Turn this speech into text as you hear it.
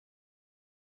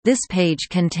This page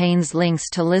contains links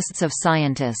to lists of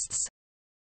scientists.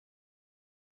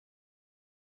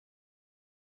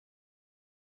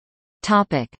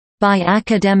 By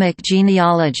academic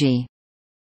genealogy.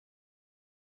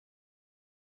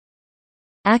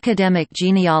 Academic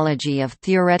genealogy of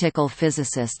theoretical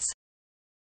physicists.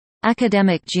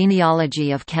 Academic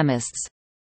genealogy of chemists.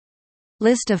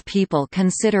 List of people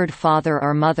considered father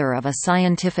or mother of a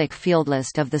scientific field.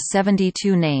 List of the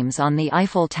 72 names on the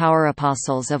Eiffel Tower.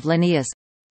 Apostles of Linnaeus.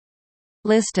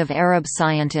 List of Arab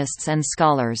scientists and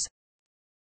scholars.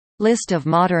 List of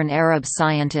modern Arab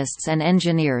scientists and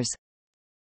engineers.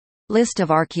 List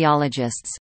of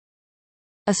archaeologists.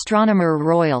 Astronomer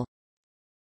Royal.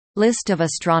 List of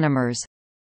astronomers.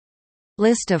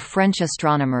 List of French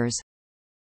astronomers.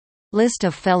 List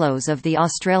of Fellows of the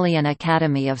Australian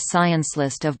Academy of Science.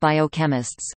 List of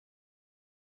biochemists.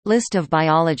 List of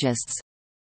biologists.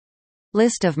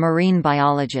 List of marine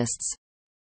biologists.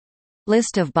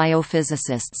 List of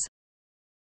biophysicists.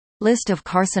 List of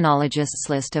carcinologists.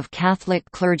 List of Catholic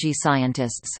clergy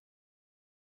scientists.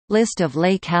 List of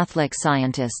lay Catholic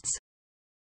scientists.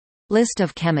 List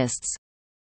of chemists.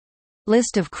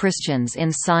 List of Christians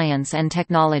in science and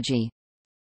technology.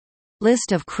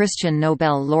 List of Christian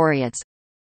Nobel laureates.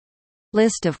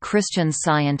 List of Christian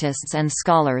scientists and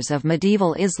scholars of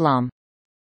medieval Islam.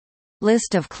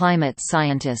 List of climate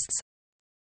scientists.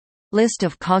 List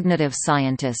of cognitive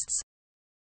scientists.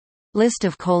 List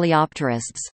of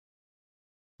coleopterists.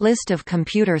 List of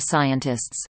computer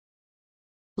scientists.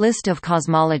 List of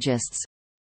cosmologists.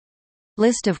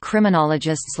 List of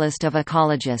criminologists. List of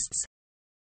ecologists.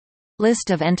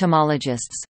 List of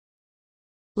entomologists.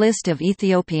 List of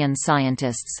Ethiopian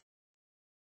scientists.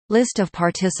 List of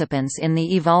participants in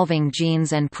the Evolving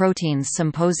Genes and Proteins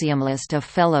Symposium. List of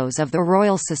Fellows of the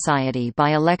Royal Society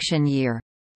by election year.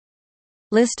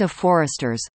 List of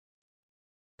foresters.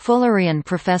 Fullerian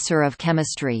Professor of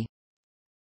Chemistry.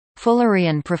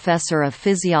 Fullerian Professor of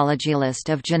Physiology. List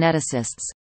of geneticists.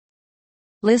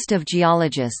 List of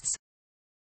geologists.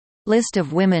 List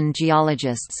of women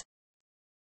geologists.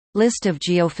 List of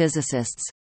geophysicists.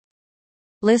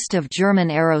 List of German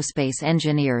aerospace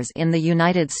engineers in the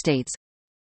United States.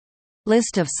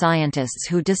 List of scientists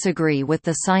who disagree with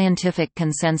the scientific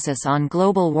consensus on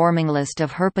global warming. List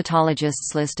of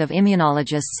herpetologists. List of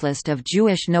immunologists. List of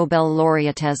Jewish Nobel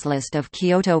laureates. List of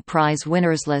Kyoto Prize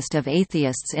winners. List of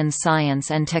atheists in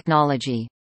science and technology.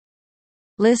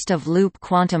 List of loop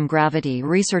quantum gravity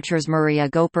researchers. Maria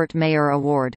Goeppert Mayer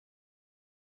Award.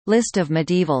 List of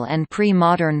medieval and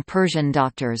pre-modern Persian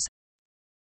doctors.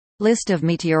 List of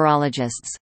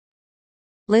meteorologists.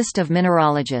 List of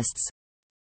mineralogists.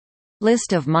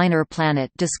 List of minor planet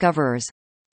discoverers.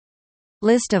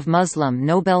 List of Muslim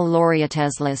Nobel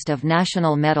laureates. List of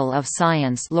National Medal of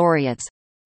Science laureates.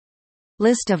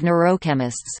 List of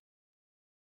neurochemists.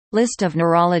 List of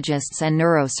neurologists and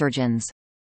neurosurgeons.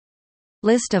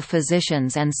 List of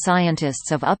physicians and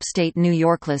scientists of upstate New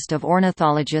York. List of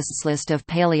ornithologists. List of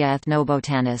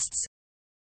paleoethnobotanists.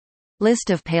 List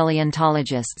of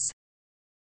paleontologists.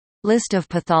 List of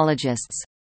pathologists.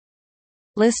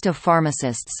 List of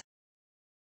pharmacists.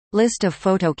 List of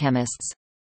photochemists.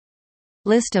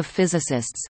 List of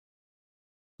physicists.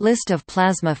 List of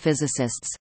plasma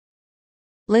physicists.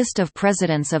 List of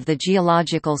presidents of the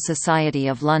Geological Society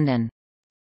of London.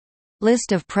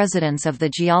 List of presidents of the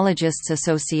Geologists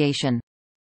Association.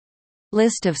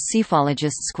 List of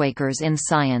psephologists. Quakers in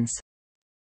science.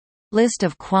 List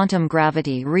of quantum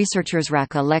gravity researchers.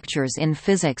 Raqqa lectures in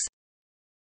physics.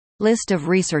 List of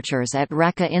researchers at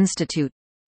Raqqa Institute.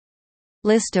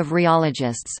 List of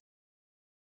rheologists.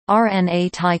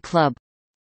 RNA Thai Club.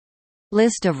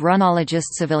 List of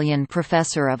runologists. Civilian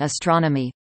Professor of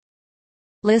Astronomy.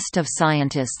 List of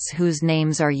scientists whose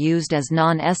names are used as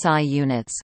non-SI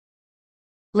units.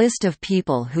 List of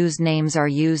people whose names are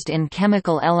used in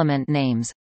chemical element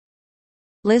names.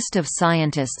 List of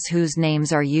scientists whose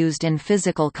names are used in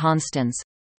physical constants.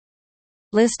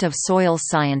 List of soil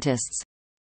scientists.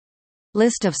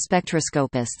 List of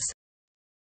spectroscopists.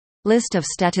 List of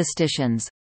statisticians.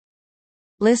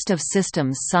 List of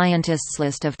systems scientists.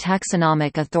 List of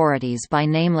taxonomic authorities by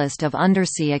name. List of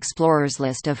undersea explorers.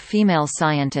 List of female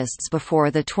scientists before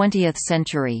the 20th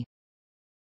century.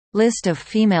 List of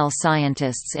female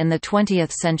scientists in the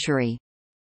 20th century.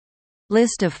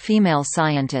 List of female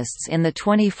scientists in the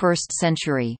 21st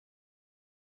century.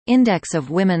 Index of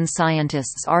women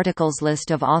scientists. Articles.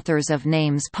 List of authors of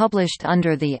names published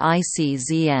under the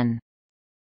ICZN.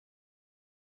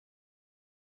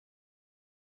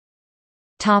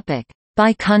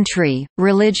 By country,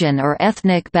 religion or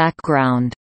ethnic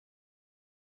background.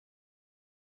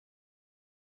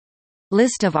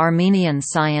 List of Armenian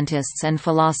scientists and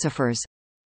philosophers.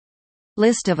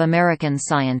 List of American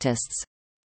scientists.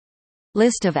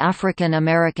 List of African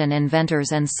American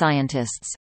inventors and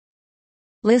scientists.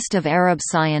 List of Arab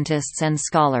scientists and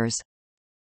scholars.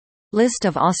 List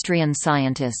of Austrian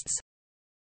scientists.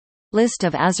 List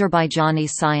of Azerbaijani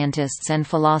scientists and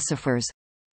philosophers.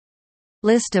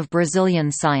 List of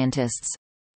Brazilian scientists.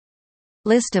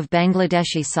 List of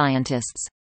Bangladeshi scientists.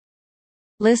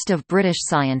 List of British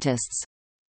scientists.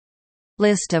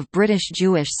 List of British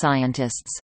Jewish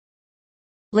scientists.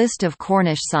 List of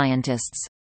Cornish scientists.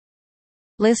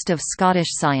 List of Scottish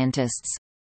scientists.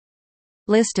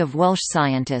 List of Welsh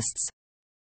scientists.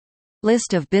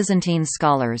 List of Byzantine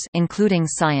scholars including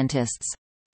scientists.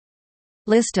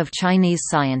 List of Chinese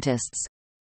scientists.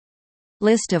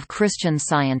 List of Christian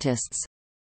scientists.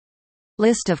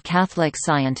 List of Catholic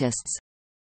scientists.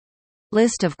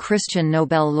 List of Christian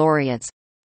Nobel laureates.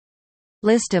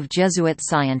 List of Jesuit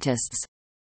scientists.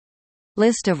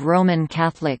 List of Roman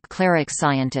Catholic cleric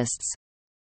scientists.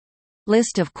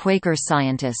 List of Quaker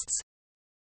scientists.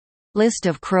 List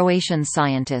of Croatian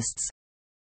scientists.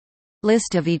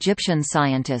 List of Egyptian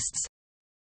scientists.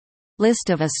 List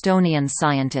of Estonian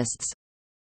scientists.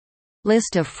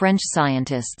 List of French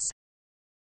scientists.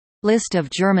 List of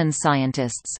German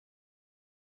scientists.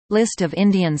 List of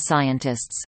Indian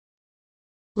scientists.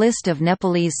 List of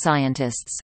Nepalese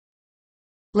scientists.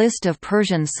 List of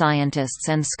Persian scientists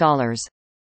and scholars.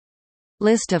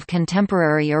 List of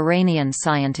contemporary Iranian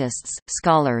scientists,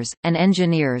 scholars, and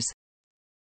engineers.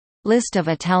 List of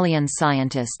Italian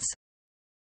scientists.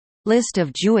 List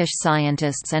of Jewish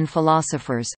scientists and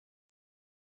philosophers.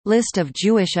 List of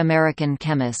Jewish American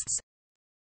chemists.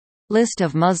 List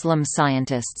of Muslim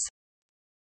scientists.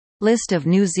 List of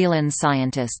New Zealand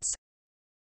scientists.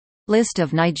 List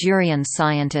of Nigerian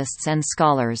scientists and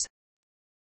scholars.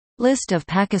 List of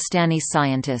Pakistani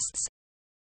scientists.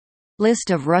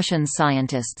 List of Russian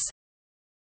scientists.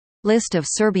 List of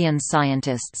Serbian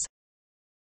scientists.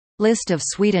 List of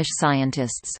Swedish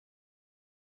scientists.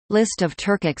 List of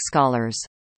Turkic scholars.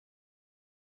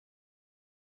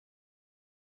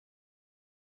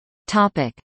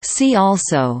 See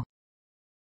also: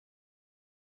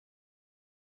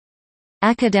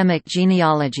 Academic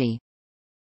genealogy,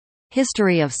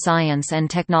 History of science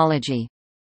and technology,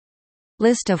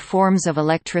 List of forms of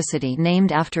electricity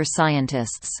named after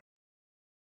scientists.